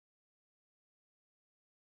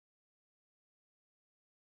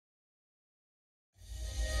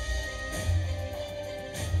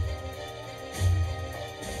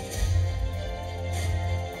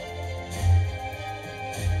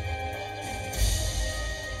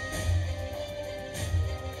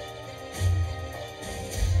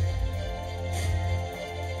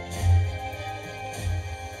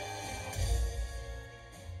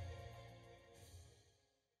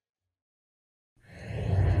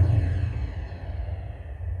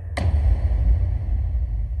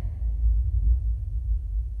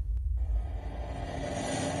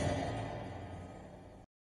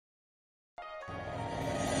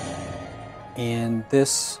In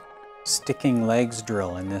this sticking legs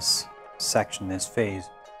drill, in this section, this phase,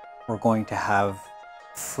 we're going to have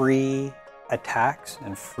free attacks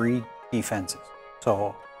and free defenses.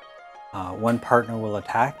 So one partner will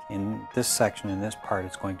attack. In this section, in this part,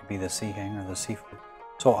 it's going to be the sea hang or the seafood.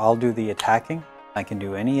 So I'll do the attacking. I can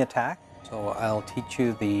do any attack. So I'll teach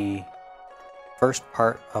you the first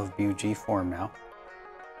part of BUG form now.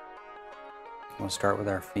 We'll start with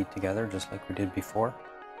our feet together, just like we did before.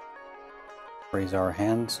 Raise our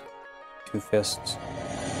hands, 2 fists,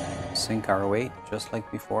 sink our weight, just like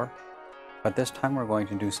before. But this time we're going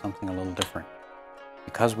to do something a little different.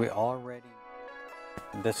 Because we already,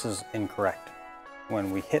 this is incorrect.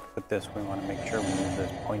 When we hit with this, we want to make sure we use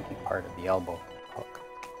this pointy part of the elbow hook.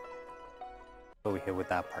 So we hit with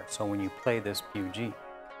that part. So when you play this BUG,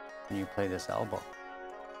 when you play this elbow,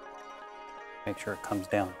 make sure it comes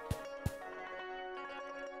down.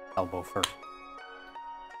 Elbow first.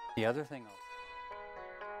 The other thing,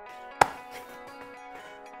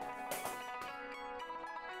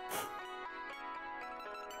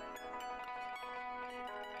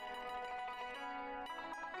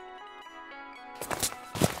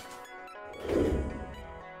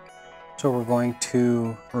 so we're going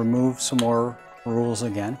to remove some more rules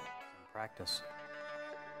again. Practice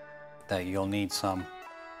that you'll need some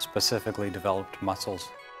specifically developed muscles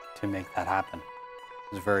to make that happen.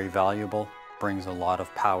 It's very valuable, brings a lot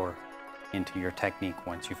of power into your technique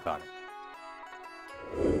once you've got it.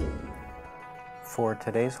 For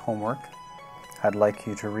today's homework, I'd like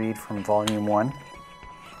you to read from volume 1,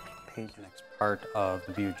 page. The next part of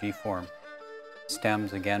the BUG form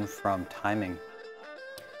stems again from timing.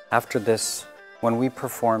 After this, when we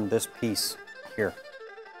perform this piece here,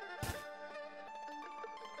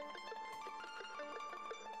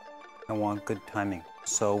 I want good timing.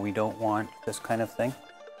 So we don't want this kind of thing,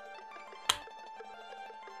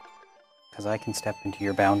 because I can step into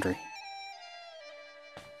your boundary,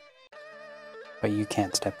 but you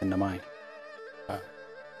can't step into mine.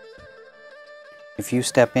 If you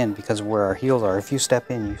step in, because of where our heels are, if you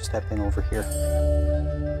step in, you step in over here.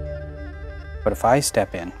 But if I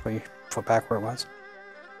step in, put your foot back where it was.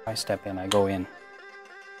 If I step in, I go in.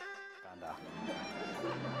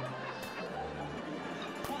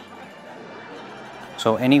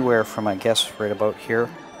 So anywhere from, I guess, right about here,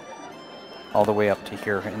 all the way up to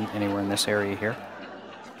here, anywhere in this area here.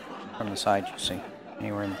 From the side, you see.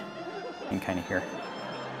 Anywhere in kind of here.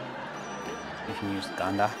 You can use the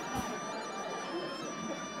ganda.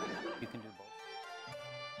 You can do both.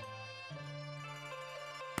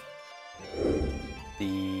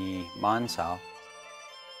 The mansao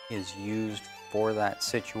is used for that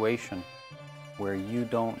situation where you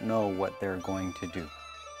don't know what they're going to do.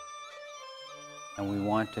 And we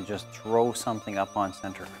want to just throw something up on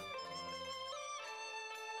center.